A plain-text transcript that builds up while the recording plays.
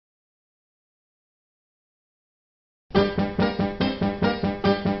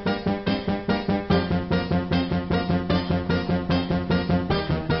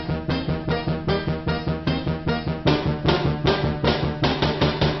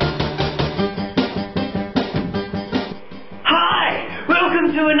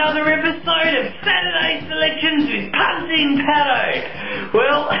to another episode of Saturday Selections with Punting Patto.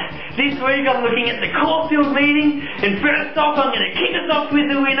 Well, this week I'm looking at the Caulfield meeting, and first off I'm going to kick us off with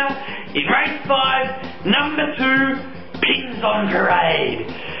the winner in race 5, number 2, Pins on Parade.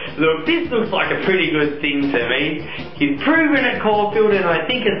 Look, this looks like a pretty good thing to me. He's proven at Caulfield, and I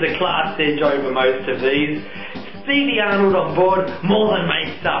think has the class edge over most of these. Stevie Arnold on board more than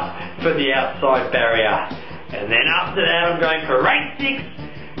makes up for the outside barrier. And then after that I'm going for race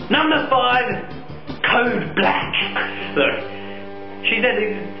 6, number 5, Code Black. Look, she's had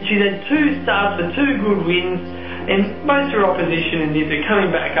 2 starts with 2 good wins, and most of her opposition in this are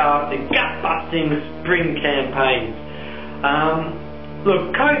coming back after gut-busting spring campaigns.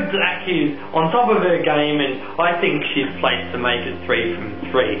 Look, Code Black is on top of her game, and I think she's placed to make it 3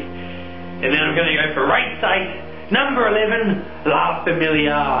 from 3. And then I'm going to go for race 8, number 11, La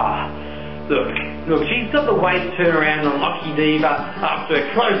Familiar. Look, she's got the weight turnaround on Lucky Diva after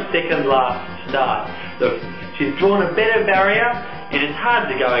a close second last start. Look, she's drawn a better barrier, and it's hard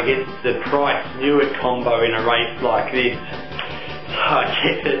to go against the Price-Newitt combo in a race like this. So I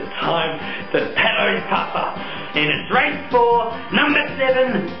guess it's time for Patto's Papa. And it's race 4, number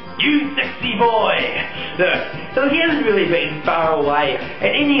 7, You Sexy Boy. Look, he hasn't really been far away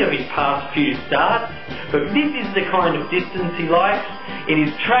at any of his past few starts, but this is the kind of distance he likes, and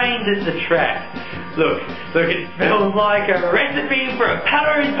he's trained at the track. Look, it smells like a recipe for a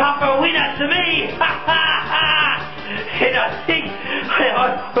Patto's Papa winner to me! Ha ha ha! And I think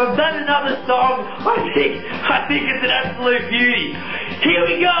I've done another song. I think it's an absolute beauty. Here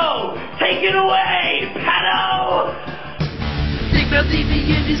we go! Take it away, Patto! Sigma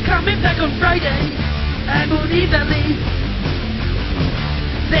DVN is coming back on Friday at Mooney Valley.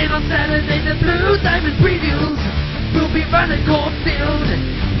 Then on Saturday the Blue Diamond previews will be run at Caulfield.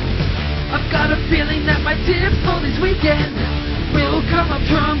 I've got a feeling that my tips for this weekend will come up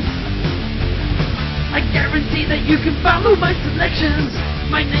trumps. I guarantee that you can follow my selections.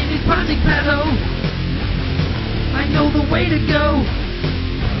 My name is Punting Patto. I know the way to go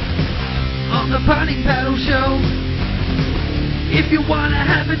on the Punting Patto Show. If you wanna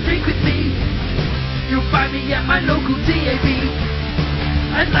have a drink with me, you'll find me at my local TAB.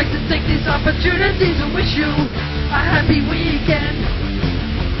 I'd like to take this opportunity to wish you a happy weekend.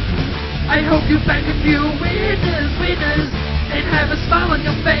 I hope you back a few winners, and have a smile on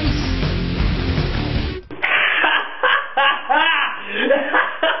your face.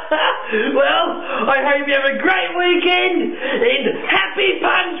 Well, I hope you have a great weekend, and happy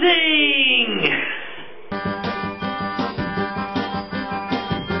punting!